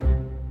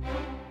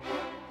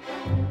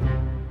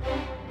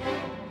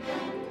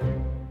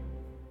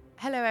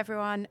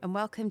everyone, and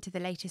welcome to the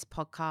latest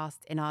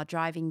podcast in our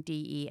Driving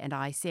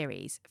DE&I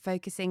series,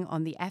 focusing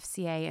on the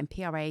FCA and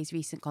PRA's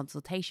recent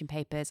consultation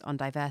papers on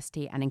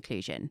diversity and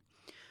inclusion.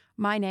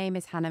 My name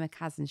is Hannah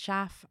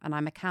McAslan-Schaaf, and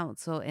I'm a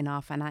counsel in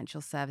our financial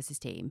services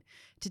team.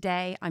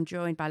 Today, I'm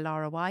joined by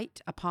Lara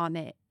White, a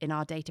partner in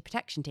our data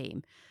protection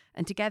team,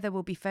 and together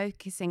we'll be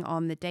focusing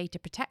on the data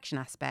protection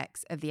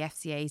aspects of the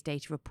FCA's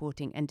data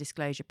reporting and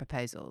disclosure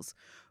proposals,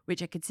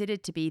 which are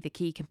considered to be the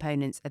key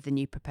components of the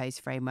new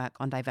proposed framework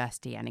on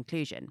diversity and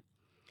inclusion.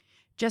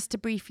 Just to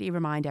briefly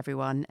remind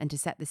everyone and to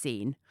set the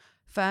scene,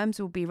 firms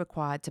will be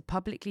required to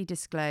publicly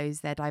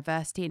disclose their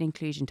diversity and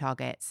inclusion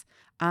targets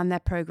and their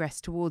progress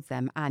towards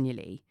them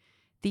annually.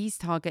 These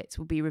targets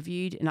will be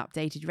reviewed and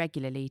updated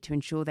regularly to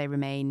ensure they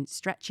remain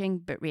stretching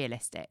but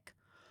realistic.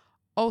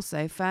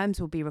 Also, firms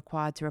will be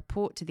required to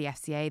report to the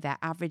FCA their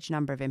average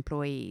number of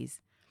employees.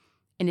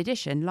 In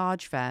addition,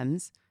 large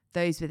firms,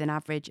 those with an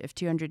average of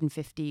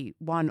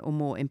 251 or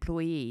more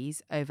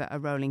employees over a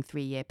rolling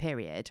 3-year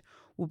period,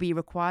 will be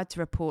required to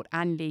report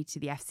annually to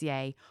the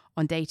FCA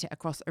on data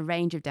across a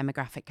range of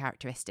demographic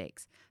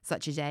characteristics,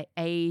 such as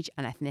age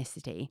and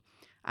ethnicity,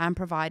 and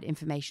provide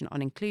information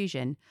on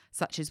inclusion,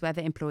 such as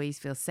whether employees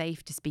feel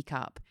safe to speak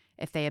up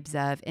if they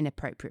observe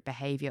inappropriate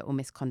behaviour or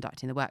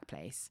misconduct in the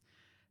workplace.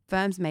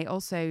 Firms may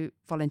also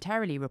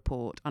voluntarily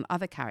report on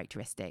other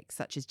characteristics,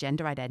 such as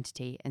gender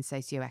identity and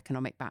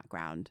socioeconomic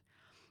background.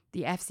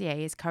 The FCA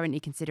is currently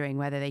considering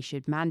whether they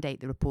should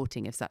mandate the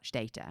reporting of such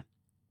data.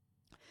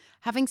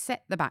 Having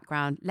set the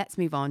background, let's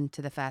move on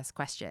to the first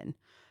question.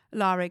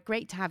 Lara,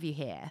 great to have you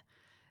here.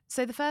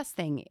 So the first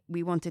thing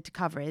we wanted to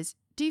cover is,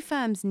 do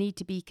firms need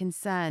to be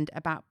concerned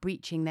about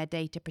breaching their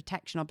data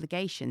protection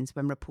obligations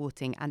when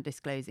reporting and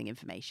disclosing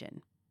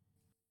information?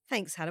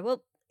 Thanks, Hannah.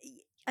 Well,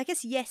 I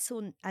guess yes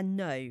and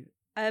no.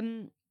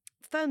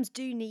 Firms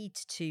do need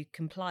to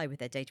comply with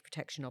their data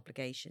protection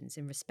obligations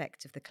in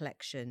respect of the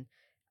collection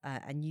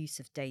and use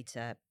of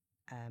data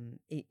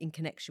in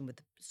connection with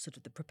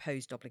the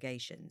proposed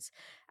obligations.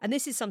 And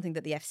this is something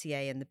that the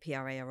FCA and the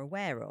PRA are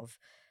aware of.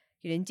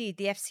 Indeed,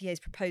 the FCA's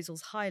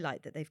proposals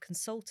highlight that they've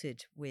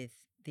consulted with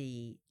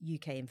the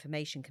UK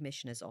Information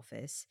Commissioner's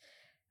Office,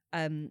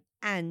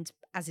 and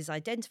as is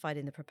identified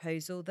in the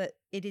proposal, that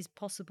it is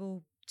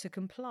possible to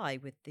comply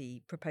with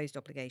the proposed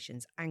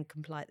obligations and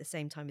comply at the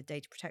same time with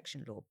data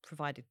protection law,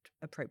 provided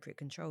appropriate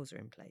controls are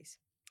in place.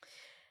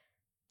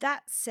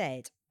 That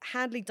said,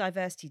 handling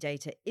diversity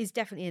data is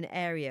definitely an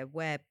area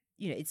where,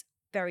 it's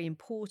very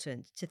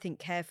important to think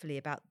carefully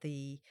about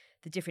the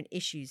different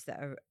issues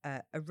that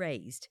are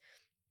raised,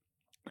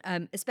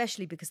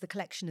 especially because the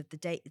collection of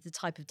the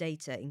type of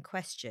data in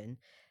question,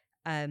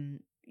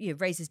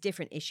 raises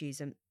different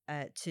issues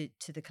to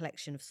the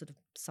collection of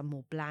some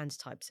more bland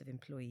types of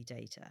employee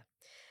data.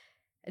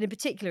 And in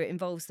particular, it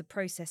involves the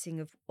processing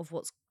of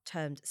what's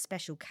termed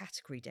special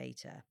category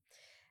data.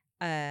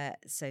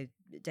 So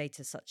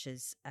data such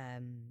as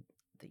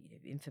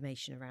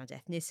information around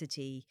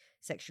ethnicity,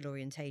 sexual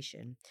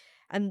orientation.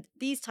 And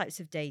these types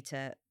of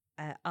data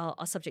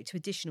are subject to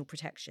additional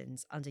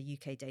protections under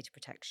UK data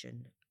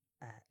protection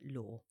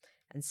law.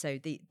 And so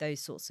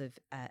those sorts of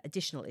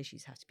additional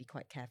issues have to be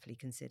quite carefully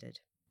considered.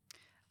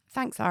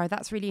 Thanks, Lara.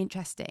 That's really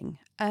interesting.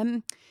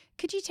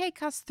 Could you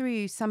take us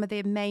through some of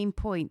the main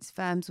points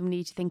firms will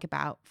need to think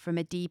about from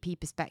a DP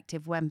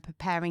perspective when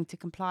preparing to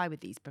comply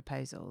with these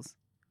proposals?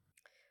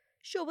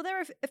 Sure. Well, there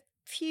are a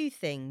few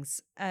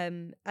things,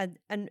 and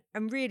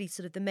really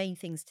the main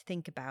things to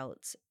think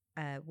about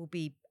will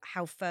be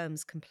how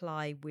firms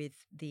comply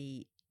with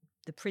the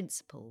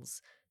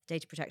principles,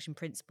 data protection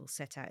principles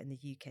set out in the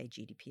UK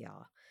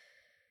GDPR.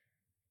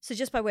 So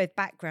just by way of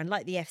background,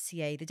 like the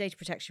FCA, the data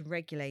protection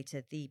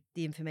regulator, the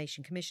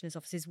Information Commissioner's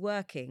Office is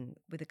working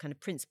with a kind of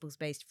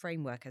principles-based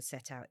framework as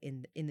set out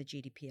in the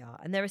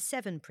GDPR. And there are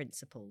 7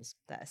 principles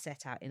that are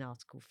set out in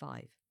Article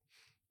 5.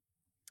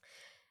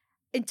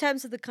 In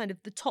terms of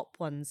the top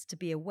ones to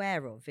be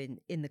aware of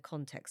in the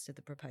context of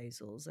the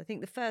proposals, I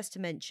think the first to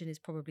mention is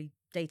probably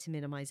data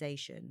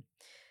minimization.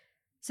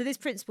 So this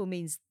principle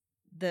means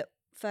that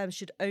firms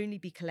should only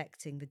be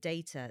collecting the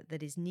data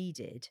that is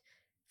needed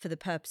for the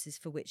purposes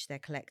for which they're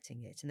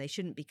collecting it, and they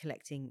shouldn't be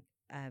collecting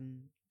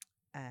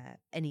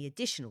any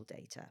additional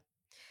data.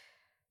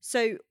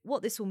 So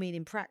what this will mean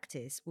in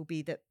practice will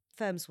be that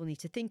firms will need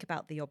to think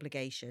about the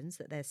obligations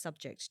that they're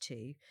subject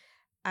to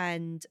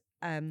and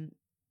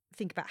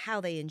think about how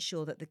they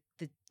ensure that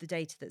the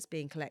data that's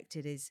being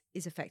collected is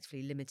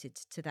effectively limited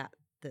to that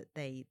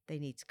they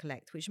need to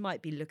collect, which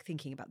might be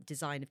thinking about the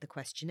design of the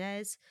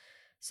questionnaires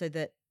so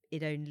that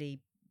it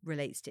only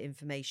relates to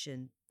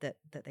information that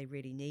they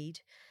really need.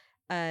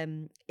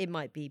 It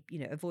might be,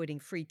 avoiding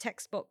free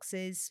text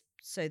boxes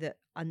so that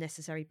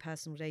unnecessary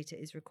personal data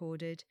is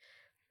recorded.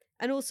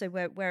 And also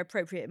where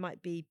appropriate, it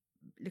might be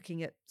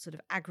looking at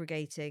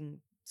aggregating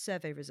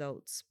survey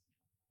results,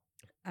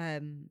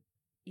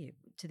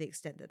 to the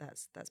extent that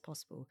that's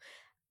possible.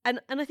 And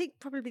I think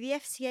probably the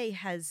FCA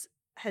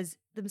has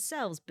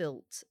themselves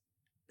built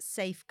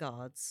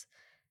safeguards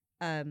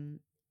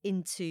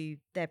into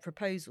their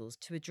proposals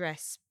to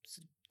address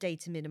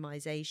data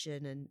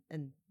minimization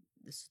and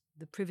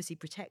the privacy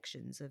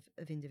protections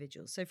of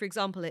individuals. So, for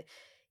example,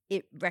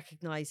 it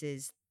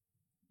recognises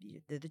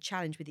the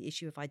challenge with the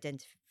issue of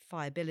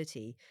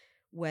identifiability,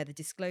 where the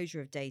disclosure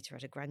of data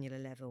at a granular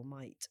level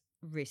might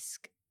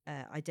risk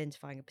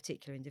identifying a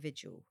particular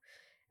individual,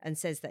 and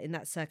says that in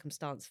that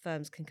circumstance,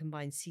 firms can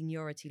combine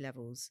seniority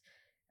levels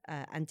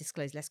and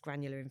disclose less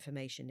granular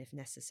information if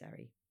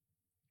necessary.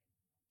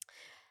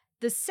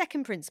 The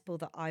second principle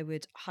that I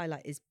would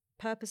highlight is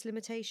purpose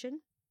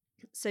limitation.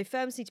 So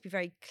firms need to be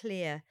very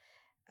clear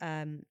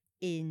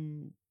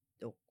in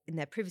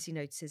their privacy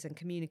notices and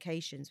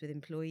communications with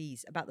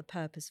employees about the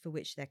purpose for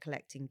which they're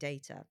collecting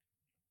data.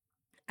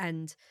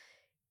 And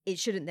it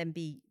shouldn't then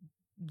be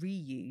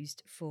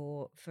reused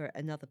for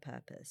another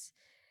purpose.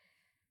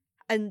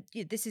 And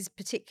this is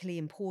particularly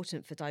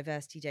important for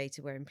diversity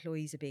data, where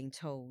employees are being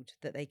told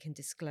that they can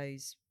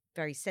disclose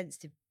very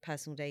sensitive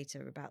personal data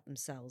about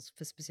themselves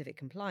for specific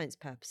compliance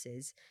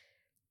purposes.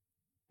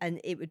 And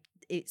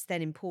it's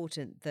then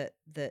important that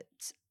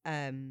there's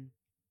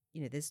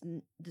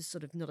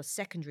sort of not a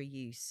secondary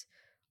use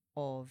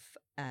of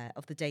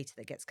the data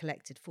that gets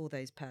collected for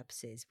those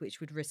purposes,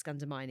 which would risk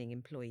undermining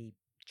employee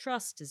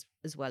trust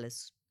as well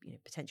as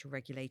potential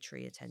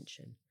regulatory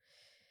attention.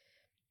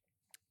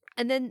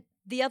 And then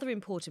the other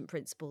important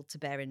principle to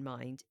bear in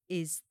mind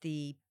is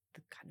the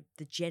kind of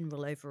the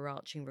general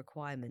overarching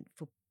requirement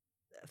for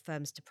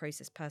firms to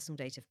process personal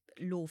data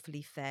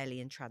lawfully, fairly,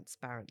 and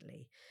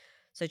transparently.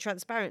 So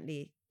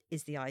transparently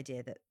is the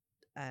idea that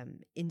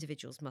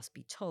individuals must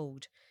be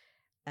told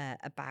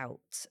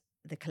about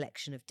the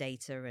collection of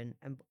data and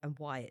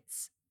why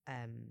it's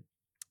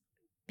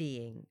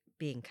being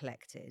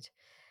collected.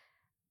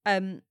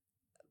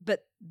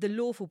 But the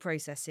lawful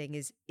processing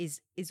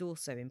is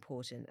also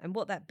important, and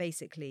what that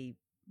basically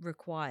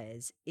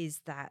requires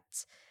is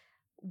that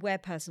where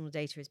personal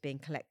data is being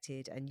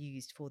collected and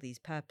used for these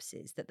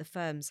purposes, that the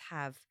firms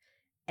have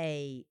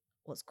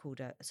what's called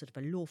a sort of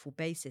a lawful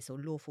basis or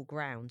lawful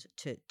ground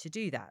to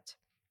do that.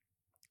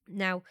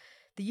 Now,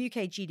 the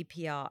UK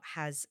GDPR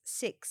has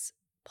 6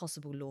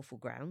 possible lawful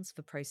grounds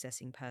for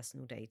processing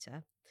personal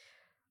data.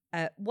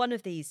 One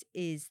of these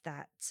is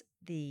that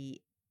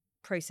the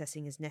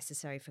processing is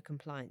necessary for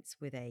compliance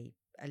with a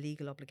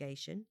legal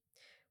obligation,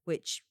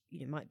 which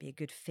might be a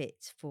good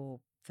fit for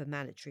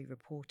mandatory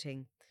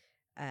reporting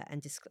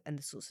and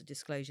the sorts of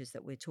disclosures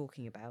that we're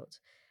talking about.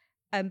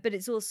 But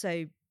it's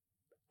also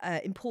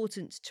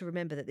important to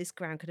remember that this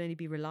ground can only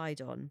be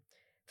relied on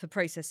for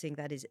processing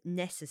that is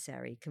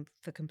necessary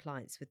for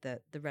compliance with the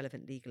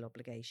relevant legal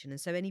obligation.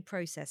 And so any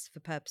process for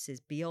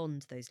purposes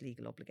beyond those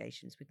legal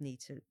obligations would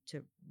need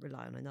to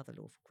rely on another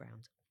lawful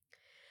ground.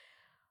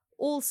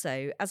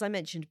 Also, as I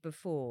mentioned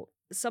before,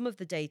 some of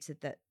the data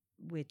that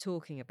we're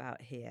talking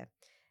about here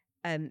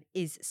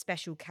is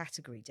special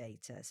category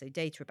data. So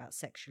data about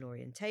sexual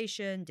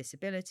orientation,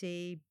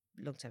 disability,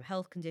 long-term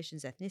health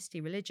conditions,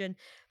 ethnicity, religion.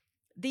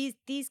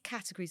 These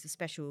categories of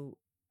special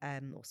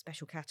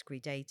category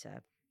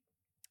data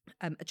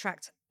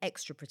attract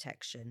extra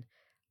protection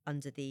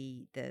under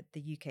the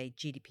UK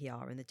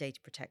GDPR and the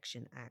Data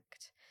Protection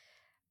Act.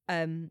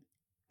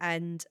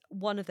 And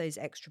one of those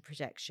extra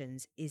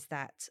protections is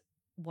that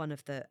one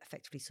of the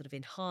effectively sort of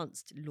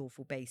enhanced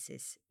lawful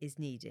basis is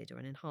needed, or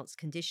an enhanced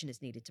condition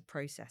is needed to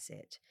process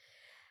it.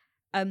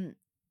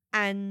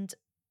 And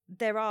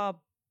there are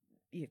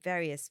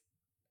various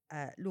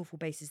lawful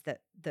bases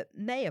that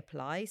may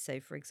apply. So,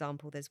 for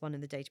example, there's one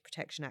in the Data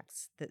Protection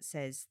Act that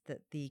says that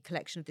the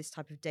collection of this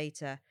type of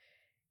data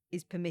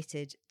is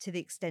permitted to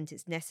the extent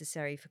it's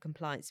necessary for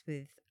compliance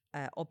with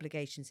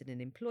obligations in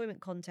an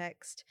employment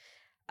context.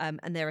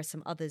 And there are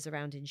some others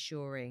around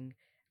ensuring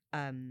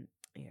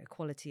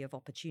equality of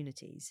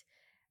opportunities.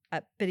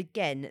 But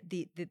again,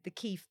 the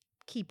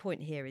key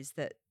point here is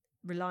that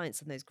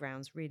reliance on those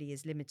grounds really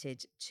is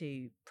limited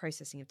to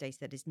processing of data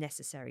that is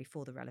necessary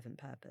for the relevant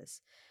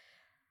purpose.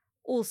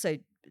 Also,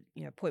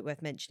 a point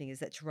worth mentioning is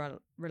that to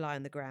rely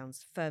on the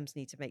grounds, firms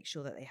need to make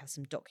sure that they have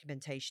some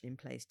documentation in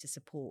place to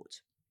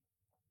support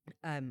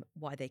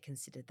why they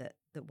consider that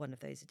one of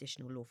those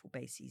additional lawful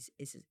bases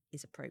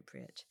is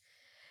appropriate.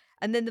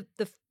 And then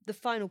the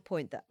final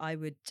point that I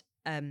would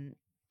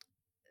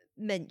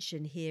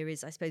mention here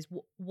is, I suppose,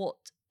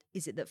 what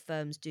is it that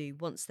firms do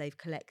once they've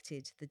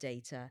collected the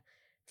data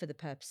for the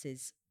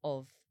purposes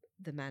of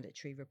the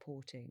mandatory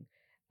reporting?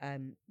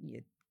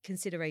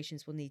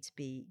 Considerations will need to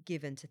be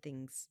given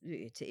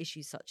to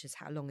issues such as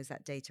how long is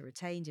that data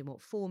retained, in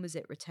what form is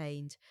it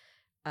retained,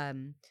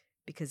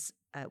 because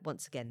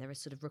once again there are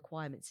sort of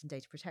requirements in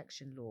data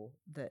protection law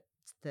that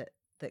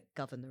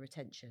govern the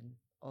retention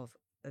of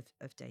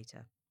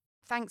data.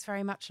 Thanks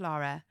very much,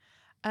 Lara.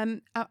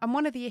 And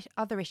one of the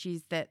other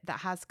issues that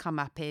has come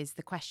up is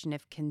the question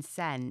of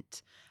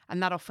consent,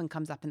 and that often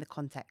comes up in the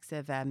context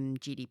of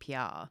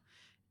GDPR.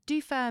 Do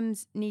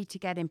firms need to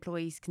get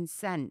employees'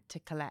 consent to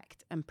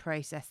collect and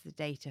process the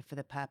data for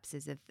the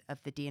purposes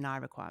of the DE&I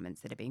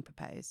requirements that are being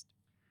proposed?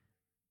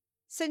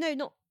 So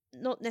no,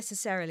 not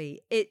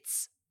necessarily. I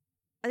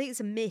think it's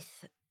a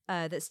myth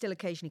that still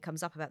occasionally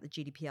comes up about the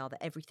GDPR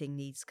that everything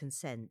needs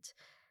consent.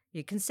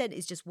 Consent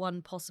is just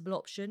one possible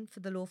option for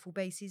the lawful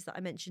bases that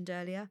I mentioned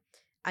earlier,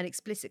 and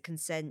explicit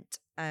consent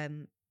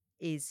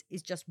is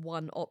just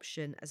one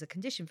option as a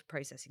condition for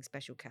processing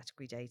special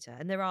category data.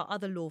 And there are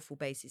other lawful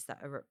bases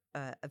that are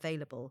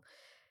available,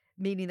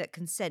 meaning that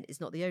consent is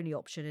not the only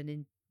option, and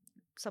in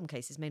some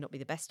cases may not be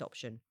the best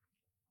option.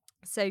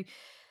 So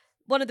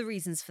one of the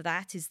reasons for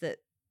that is that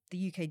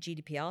the UK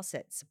GDPR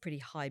sets a pretty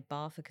high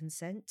bar for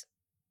consent.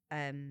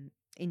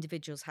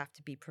 Individuals have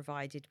to be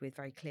provided with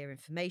very clear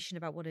information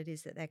about what it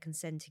is that they're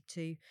consenting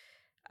to,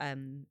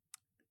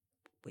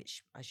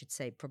 which I should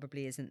say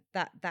probably isn't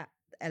that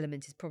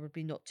element is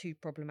probably not too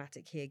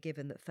problematic here,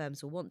 given that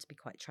firms will want to be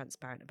quite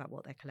transparent about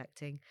what they're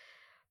collecting.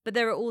 But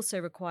there are also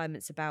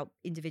requirements about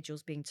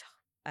individuals being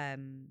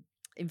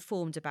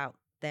informed about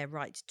their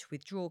right to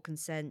withdraw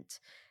consent,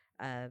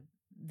 the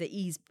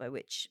ease by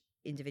which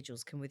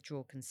individuals can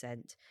withdraw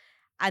consent.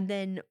 And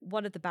then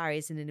one of the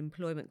barriers in an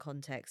employment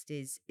context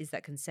is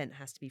that consent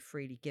has to be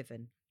freely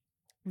given.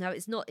 Now,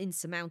 it's not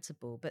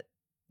insurmountable, but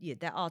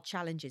there are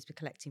challenges with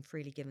collecting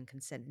freely given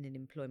consent in an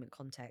employment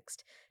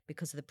context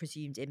because of the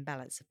presumed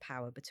imbalance of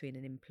power between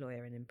an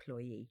employer and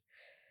employee.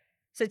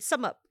 So to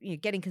sum up,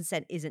 getting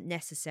consent isn't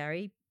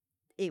necessary.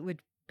 It would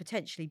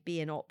potentially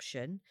be an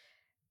option,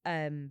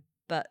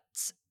 but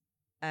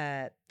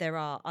there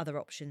are other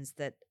options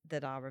that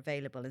are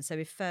available. And so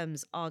if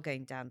firms are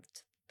going down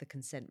the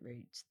consent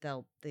route,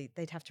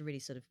 they'd have to really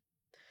sort of,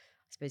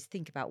 I suppose,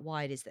 think about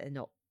why it is that they're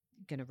not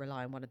going to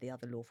rely on one of the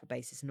other lawful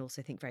bases, and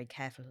also think very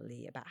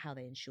carefully about how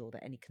they ensure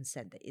that any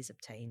consent that is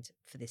obtained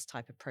for this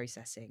type of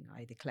processing,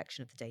 i.e. the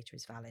collection of the data,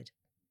 is valid.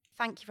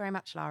 Thank you very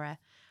much, Lara.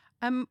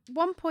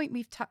 One point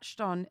we've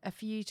touched on a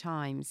few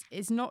times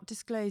is not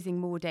disclosing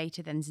more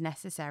data than is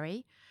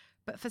necessary,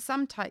 but for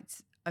some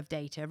types of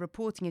data,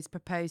 reporting is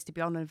proposed to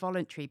be on a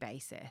voluntary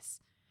basis.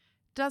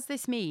 Does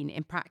this mean,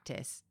 in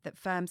practice, that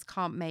firms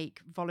can't make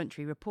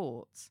voluntary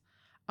reports?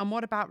 And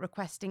what about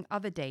requesting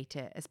other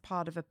data as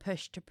part of a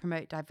push to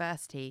promote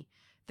diversity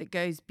that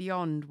goes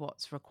beyond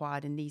what's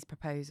required in these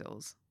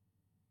proposals?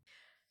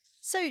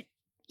 So,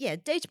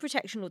 data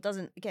protection law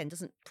doesn't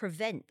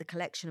prevent the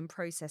collection and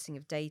processing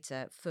of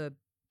data for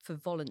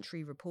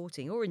voluntary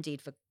reporting, or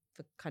indeed for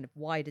kind of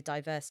wider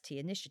diversity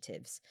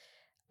initiatives.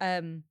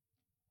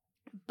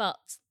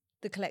 But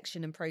the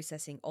collection and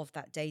processing of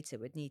that data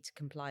would need to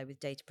comply with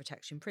data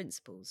protection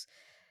principles.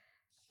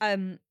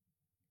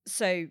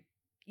 So,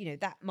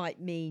 that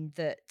might mean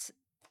that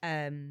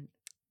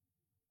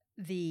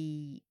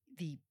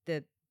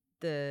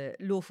the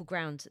lawful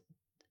ground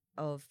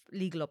of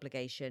legal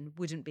obligation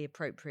wouldn't be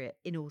appropriate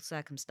in all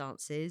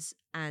circumstances,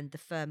 and the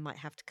firm might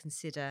have to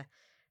consider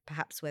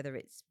perhaps whether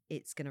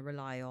it's going to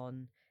rely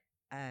on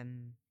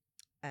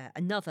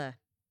another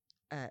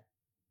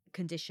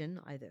condition,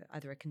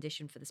 either a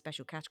condition for the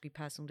special category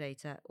personal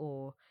data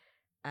or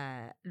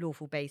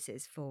lawful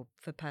basis for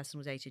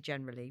personal data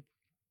generally.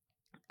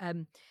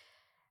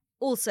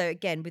 Also,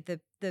 again, with the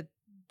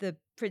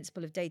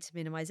principle of data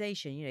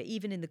minimization,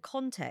 even in the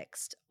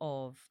context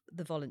of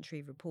the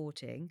voluntary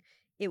reporting,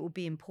 it will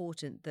be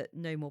important that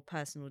no more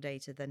personal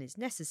data than is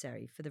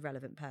necessary for the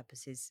relevant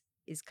purposes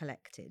is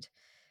collected.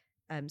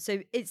 So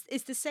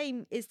it's the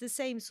same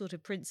sort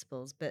of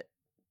principles, but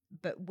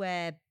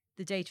where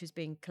the data is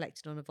being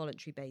collected on a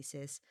voluntary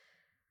basis,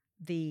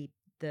 the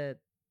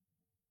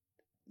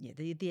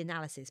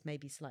analysis may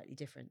be slightly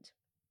different.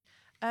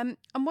 And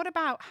what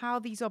about how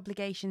these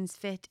obligations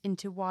fit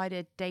into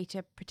wider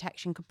data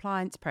protection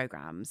compliance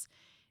programs?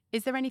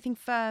 Is there anything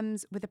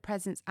firms with a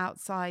presence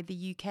outside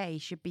the UK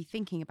should be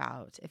thinking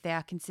about if they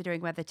are considering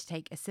whether to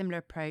take a similar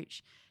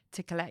approach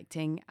to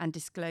collecting and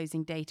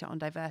disclosing data on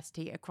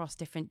diversity across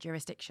different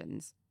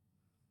jurisdictions?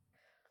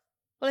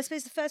 Well, I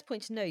suppose the first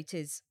point to note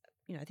is,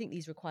 I think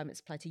these requirements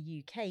apply to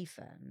UK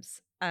firms.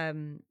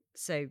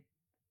 So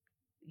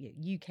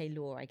UK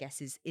law, I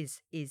guess, is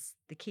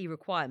the key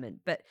requirement.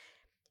 But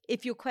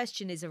if your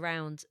question is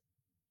around,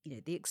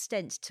 the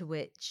extent to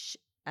which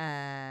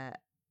firms,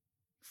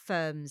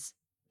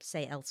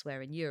 say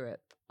elsewhere in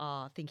Europe,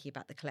 are thinking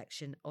about the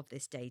collection of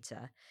this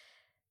data,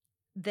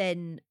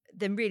 then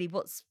really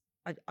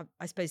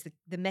I suppose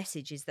the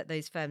message is that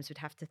those firms would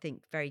have to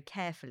think very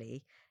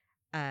carefully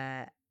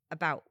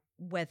about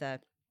whether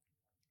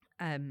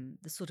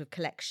the sort of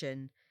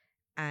collection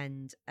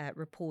and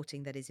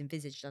reporting that is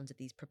envisaged under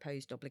these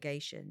proposed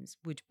obligations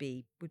would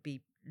be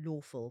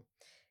lawful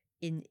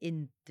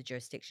in the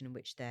jurisdiction in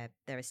which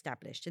they're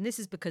established. And this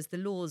is because the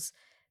laws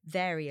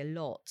vary a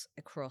lot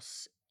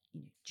across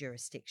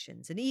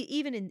jurisdictions, and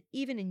even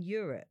in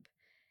Europe,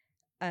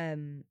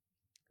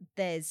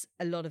 there's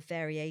a lot of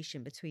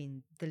variation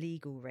between the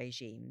legal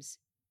regimes,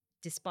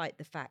 despite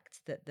the fact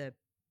that the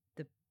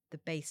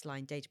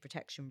baseline data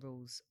protection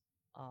rules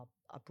are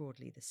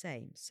broadly the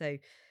same. So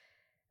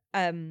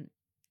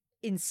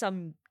in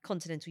some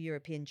continental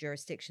European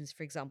jurisdictions,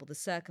 for example, the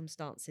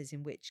circumstances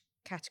in which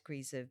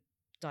categories of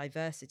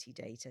diversity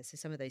data, so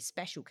some of those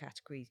special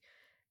category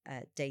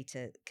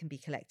data can be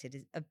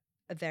collected,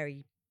 are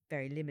very,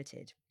 very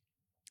limited.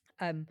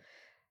 And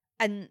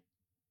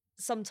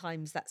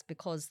sometimes that's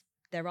because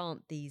there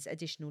aren't these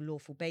additional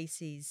lawful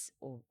bases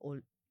or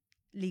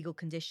legal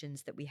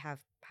conditions that we have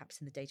perhaps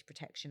in the Data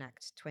Protection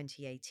Act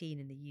 2018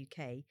 in the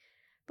UK,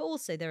 but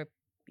also there are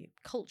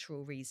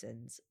cultural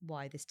reasons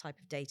why this type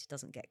of data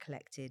doesn't get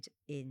collected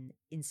in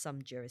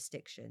some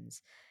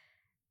jurisdictions.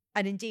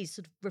 And indeed,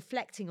 sort of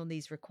reflecting on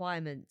these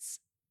requirements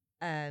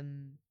as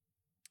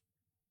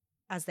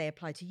they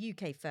apply to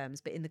UK firms,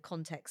 but in the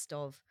context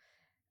of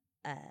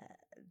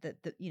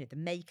the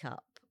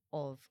makeup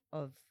of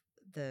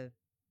the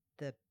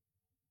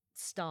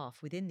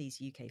staff within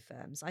these UK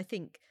firms, I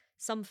think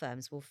some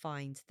firms will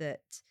find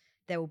that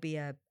there will be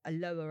a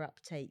lower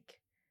uptake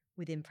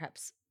within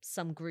perhaps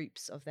some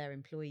groups of their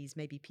employees,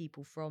 maybe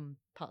people from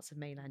parts of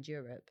mainland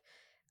Europe,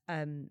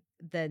 than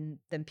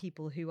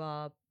people who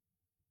are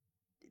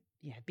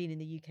have been in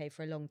the UK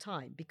for a long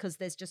time, because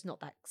there's just not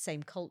that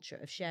same culture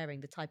of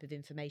sharing the type of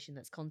information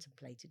that's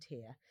contemplated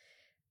here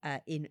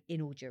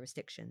in all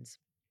jurisdictions.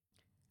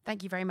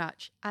 Thank you very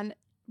much. And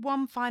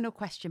one final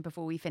question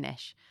before we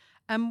finish.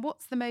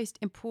 What's the most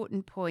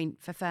important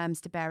point for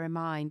firms to bear in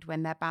mind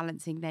when they're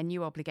balancing their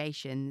new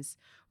obligations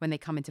when they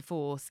come into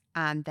force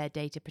and their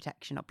data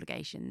protection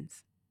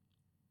obligations?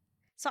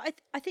 So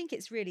I think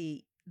it's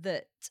really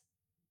that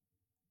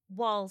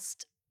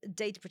whilst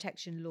data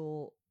protection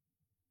law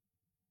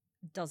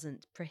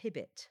doesn't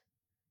prohibit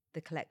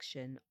the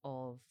collection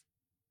of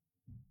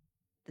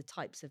the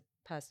types of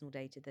personal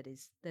data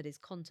that is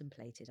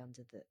contemplated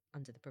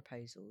under the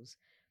proposals,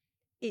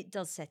 it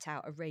does set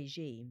out a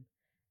regime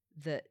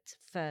that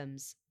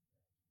firms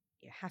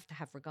have to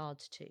have regard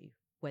to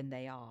when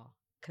they are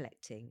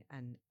collecting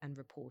and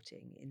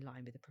reporting in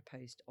line with the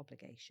proposed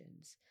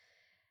obligations.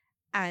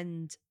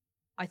 And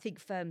I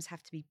think firms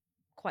have to be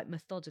quite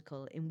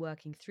methodical in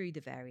working through the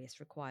various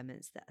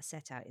requirements that are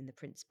set out in the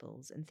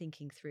principles and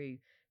thinking through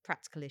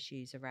practical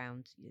issues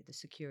around the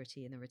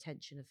security and the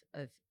retention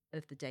of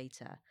the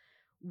data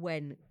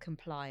when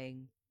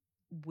complying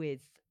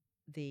with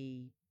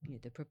the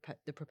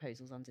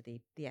proposals under the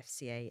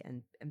FCA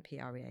and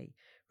PRA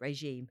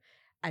regime,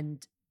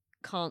 and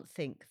can't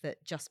think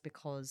that just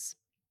because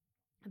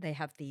they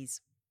have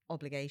these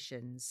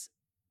obligations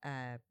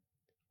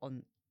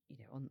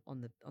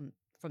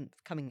from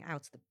coming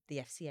out of the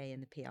FCA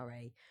and the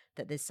PRA,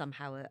 that there's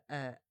somehow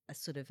a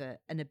sort of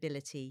an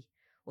ability,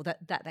 or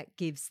that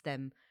gives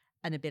them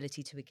an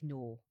ability to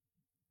ignore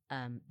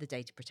the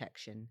data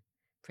protection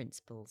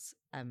principles.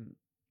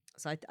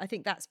 So I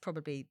think that's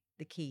probably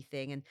the key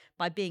thing. And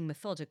by being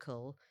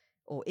methodical,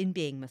 or in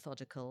being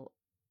methodical,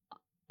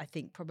 I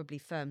think probably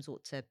firms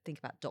ought to think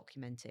about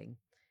documenting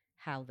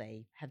how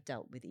they have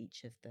dealt with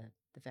each of the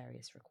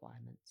various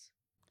requirements.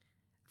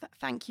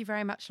 Thank you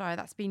very much, Lara.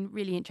 That's been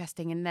really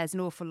interesting, and there's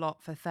an awful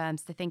lot for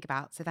firms to think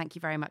about. So thank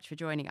you very much for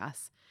joining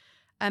us.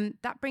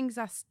 That brings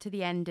us to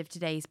the end of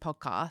today's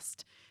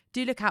podcast.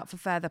 Do look out for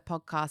further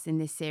podcasts in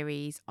this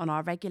series on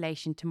our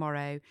Regulation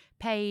Tomorrow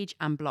page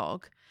and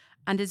blog.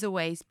 And as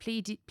always,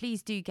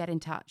 please do get in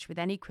touch with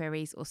any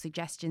queries or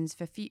suggestions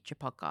for future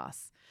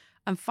podcasts.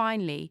 And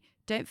finally,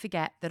 don't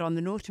forget that on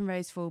the Norton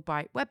Rose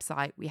Fulbright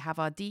website, we have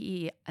our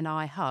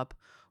DE&I hub,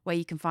 where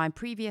you can find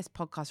previous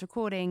podcast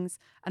recordings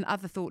and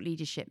other thought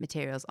leadership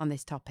materials on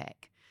this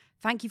topic.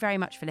 Thank you very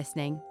much for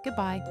listening.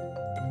 Goodbye.